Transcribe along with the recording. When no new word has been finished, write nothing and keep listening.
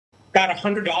Got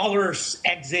 $100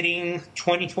 exiting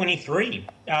 2023.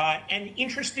 And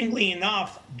interestingly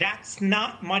enough, that's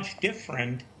not much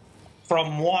different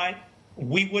from what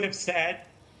we would have said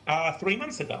 3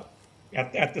 months ago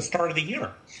at the start of the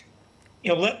year.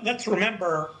 Let's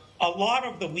remember a lot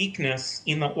of the weakness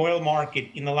in the oil market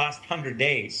in the last 100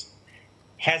 days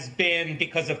has been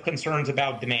because of concerns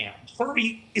about demand for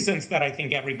reasons that I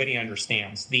think everybody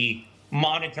understands. The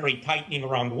monetary tightening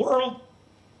around the world,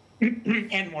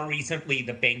 and more recently,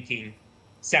 the banking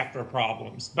sector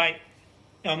problems. But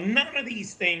none of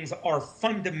these things are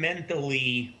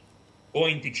fundamentally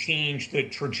going to change the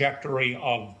trajectory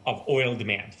of oil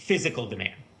demand, physical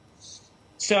demand.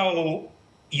 So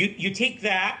you take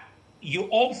that, you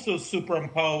also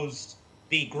superimpose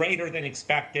the greater than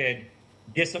expected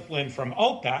discipline from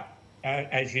OPEC,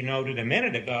 as you noted a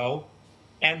minute ago,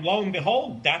 and lo and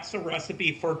behold, that's a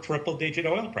recipe for triple-digit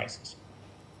oil prices.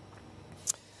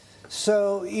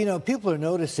 So, people are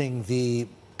noticing the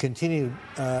continued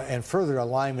and further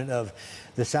alignment of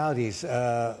the Saudis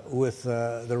with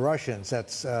the Russians.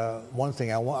 That's one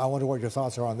thing. I wonder what your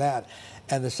thoughts are on that.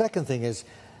 And the second thing is,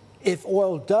 if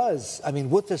oil does,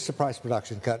 with this surprise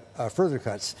production cut, further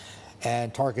cuts,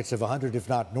 and targets of 100, if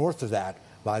not north of that,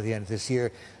 by the end of this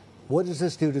year, what does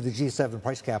this do to the G7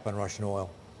 price cap on Russian oil?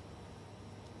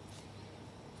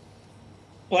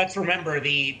 Let's remember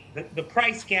the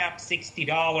price cap,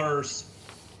 $60,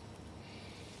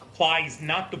 applies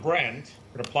not to Brent,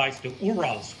 but applies to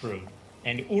Urals crude.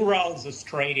 And Urals is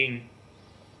trading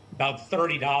about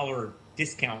 $30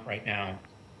 discount right now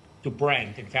to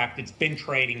Brent. In fact, it's been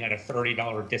trading at a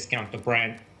 $30 discount to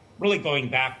Brent, really going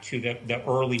back to the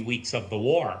early weeks of the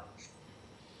war.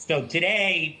 So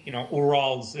today,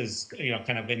 Urals is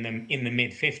kind of in the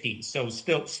mid 50s, so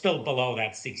still below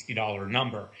that $60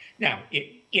 number. Now,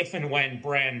 if and when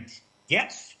Brent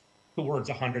gets towards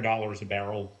 $100 a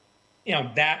barrel,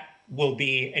 that will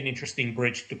be an interesting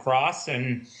bridge to cross,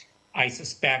 and I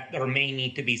suspect there may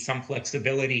need to be some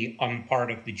flexibility on part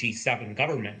of the G7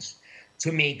 governments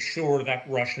to make sure that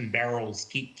Russian barrels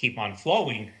keep on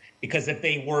flowing, because if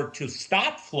they were to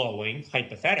stop flowing,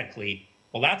 hypothetically,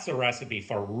 well, that's a recipe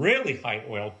for really high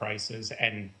oil prices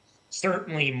and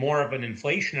certainly more of an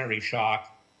inflationary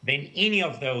shock than any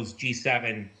of those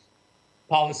G7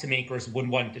 policymakers would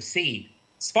want to see.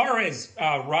 As far as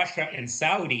Russia and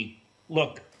Saudi,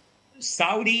 look,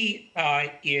 Saudi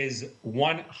is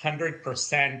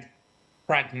 100%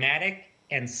 pragmatic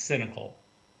and cynical.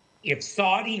 If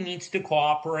Saudi needs to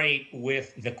cooperate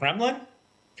with the Kremlin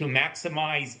to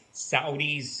maximize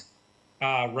Saudi's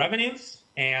revenues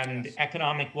and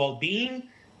economic well-being,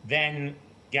 then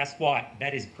guess what?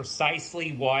 That is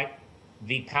precisely what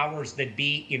the powers that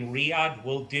be in Riyadh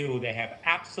will do. They have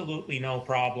absolutely no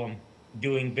problem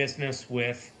doing business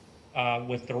with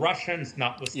the Russians,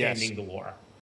 notwithstanding the war.